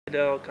They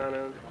all kind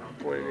of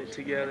blended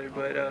together,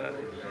 but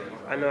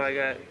I know I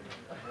got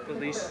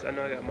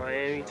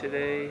Miami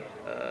today.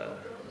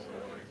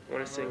 I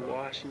want to say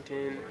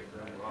Washington,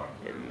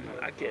 and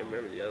I can't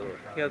remember the other one.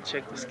 You have to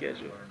check the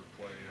schedule.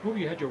 Who have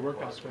you had your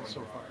workouts with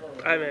so far?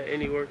 I haven't had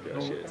any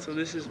workouts yet, so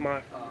this is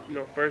my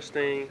first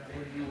thing.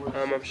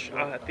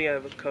 I think I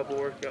have a couple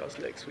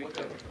workouts next week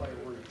though.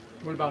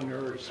 What about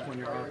nerves when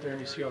you're out there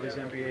and you see all these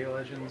NBA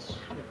legends,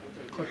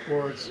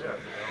 clipboards,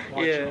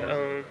 watching?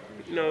 Yeah,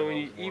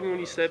 even when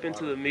you step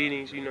into the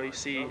meetings, you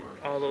see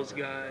all those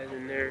guys,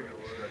 and they're,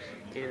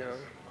 you know,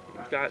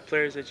 got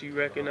players that you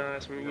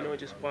recognize from,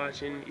 just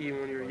watching,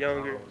 even when you're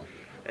younger,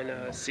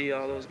 and see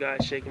all those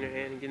guys shaking their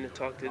hand and getting to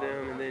talk to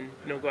them, and then,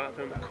 go out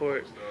there on the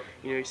court,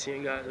 you're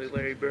seeing guys like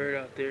Larry Bird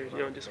out there,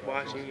 just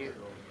watching you.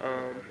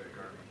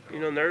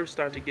 Nerves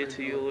start to get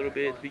to you a little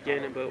bit at the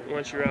beginning, but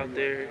once you're out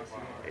there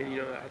and,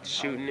 out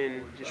shooting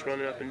and just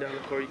running up and down the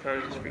court, you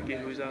kind of just forget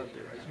who's out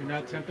there. You're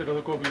not tempted to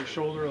look over your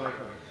shoulder like,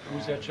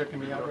 who's that checking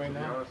me out right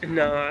now?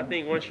 No, I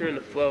think once you're in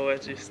the flow, I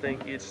just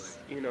think it's,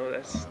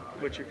 that's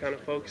what you're kind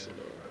of focusing on.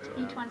 So.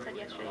 Each one said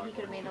yesterday he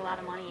could have made a lot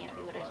of money if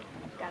he would have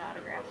got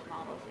autographs from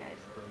all those guys.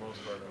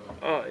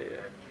 Oh,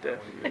 yeah,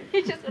 definitely.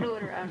 He just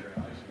would have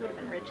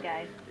been rich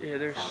guys. Yeah,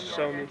 there's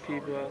so many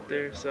people out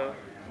there, so,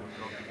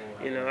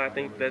 I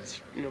think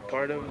that's,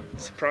 part of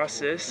this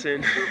process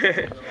and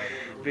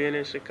being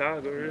in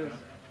Chicago, really.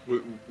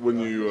 When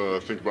you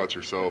think about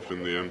yourself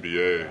in the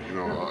NBA,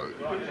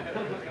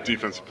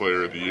 Defensive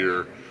Player of the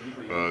Year,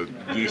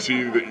 do you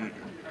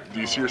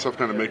see yourself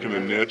kind of making a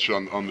niche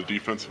on the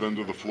defensive end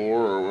of the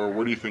floor, or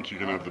where do you think you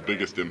can have the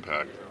biggest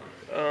impact?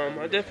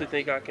 I definitely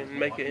think I can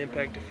make an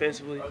impact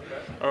defensively,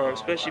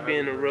 especially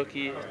being a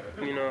rookie.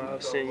 I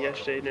was saying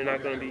yesterday they're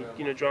not going to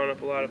be, drawing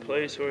up a lot of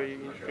plays for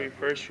you for your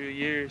first few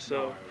years.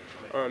 So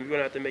you're going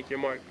to have to make your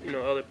mark,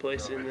 other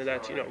places, and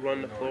that's,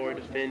 running the floor,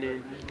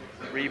 defending,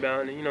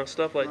 rebounding,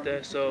 stuff like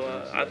that.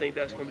 So I think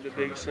that's going to be the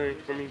biggest thing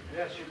for me.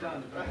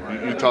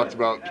 You talked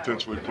about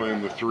potentially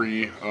playing the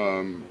three.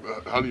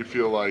 How do you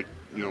feel like,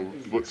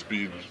 foot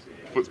speed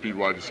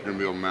wise, you're going to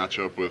be able to match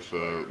up with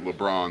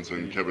LeBron's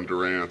and Kevin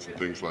Durant's and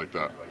things like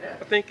that?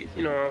 I think,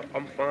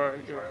 I'm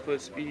fine,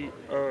 foot speed.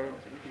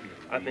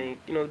 I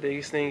think, the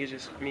biggest thing is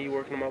just me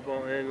working on my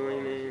ball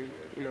handling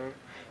and,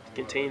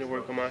 continue to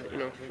work on my,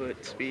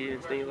 foot speed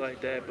and things like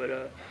that.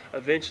 But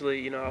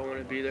eventually, I want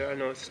to be there. I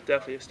know it's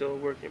definitely still a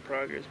work in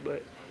progress,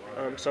 but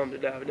something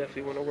that I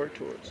definitely want to work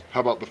towards. How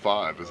about the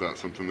 5? Is that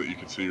something that you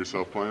could see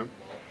yourself playing?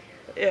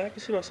 Yeah, I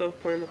can see myself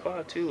playing the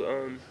 5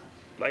 too.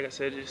 Like I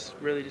said, it just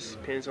really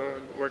depends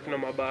on working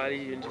on my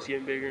body and just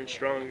getting bigger and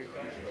stronger.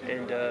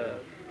 And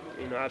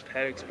I've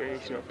had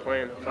experience,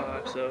 playing the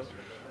 5, so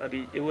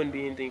it wouldn't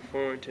be anything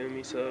foreign to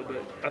me. So,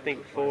 but I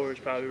think 4 is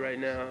probably right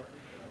now,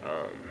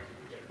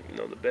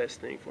 the best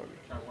thing for me.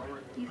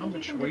 Do you think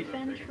you can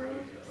defend true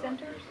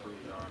centers,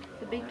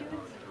 the big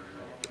dudes?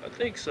 I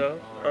think so.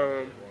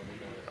 I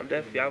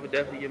would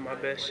definitely give my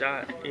best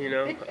shot.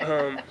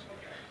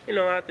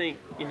 I think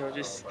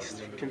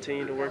just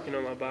continue to working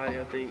on my body.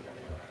 I think.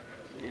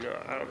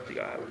 I don't think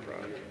I have a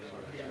problem.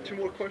 2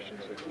 more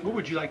questions? What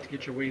would you like to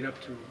get your weight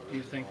up to, do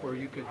you think, where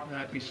you could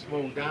not be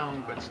slowed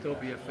down but still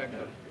be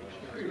effective?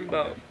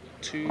 About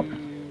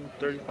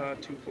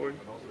 235, 240.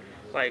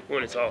 Like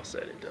when it's all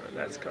said and done,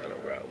 that's kind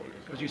of where I want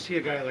it. Because you see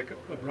a guy like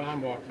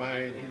LeBron walk by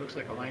and he looks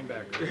like a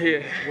linebacker.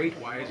 Yeah.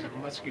 Weight-wise and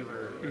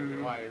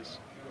muscular-wise.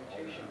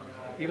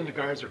 Even the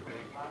guards are big.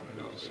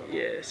 So.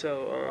 Yeah,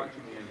 so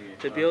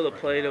to be able to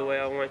play the way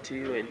I want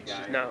to and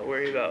just not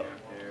worry about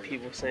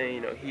people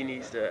saying, he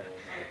needs to,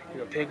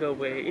 pick up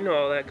weight,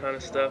 all that kind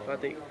of stuff. I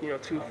think,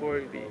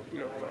 240 would be,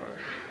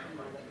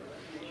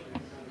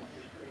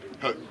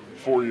 fine.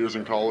 4 years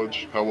in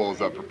college, how well has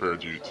that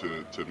prepared you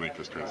to make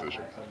this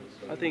transition?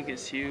 I think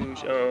it's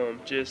huge.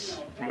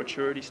 Just from a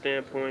maturity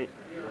standpoint,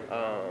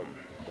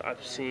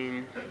 I've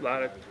seen a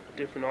lot of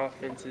different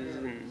offenses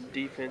and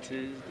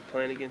defenses,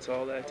 playing against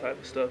all that type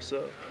of stuff.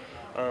 So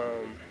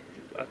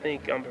I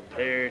think I'm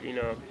prepared,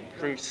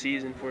 for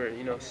season for,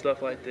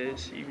 stuff like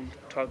this, even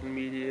talking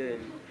media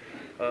and,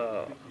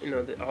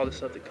 all the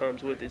stuff that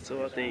comes with it.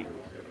 So I think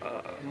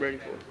I'm ready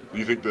for it. Do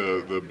you think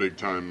the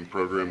big-time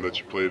program that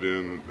you played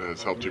in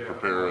has helped you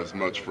prepare as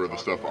much for the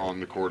stuff on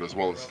the court as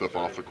well as stuff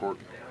off the court?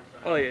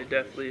 Oh, yeah,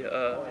 definitely.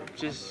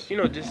 Just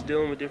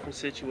dealing with different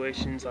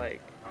situations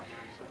like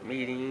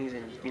meetings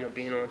and,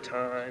 being on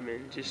time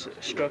and just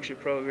a structured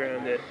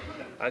program that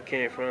I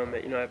came from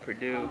at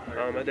Purdue.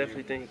 I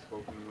definitely think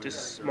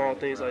just small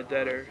things like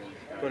that are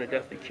going to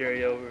definitely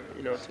carry over,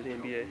 to the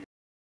NBA.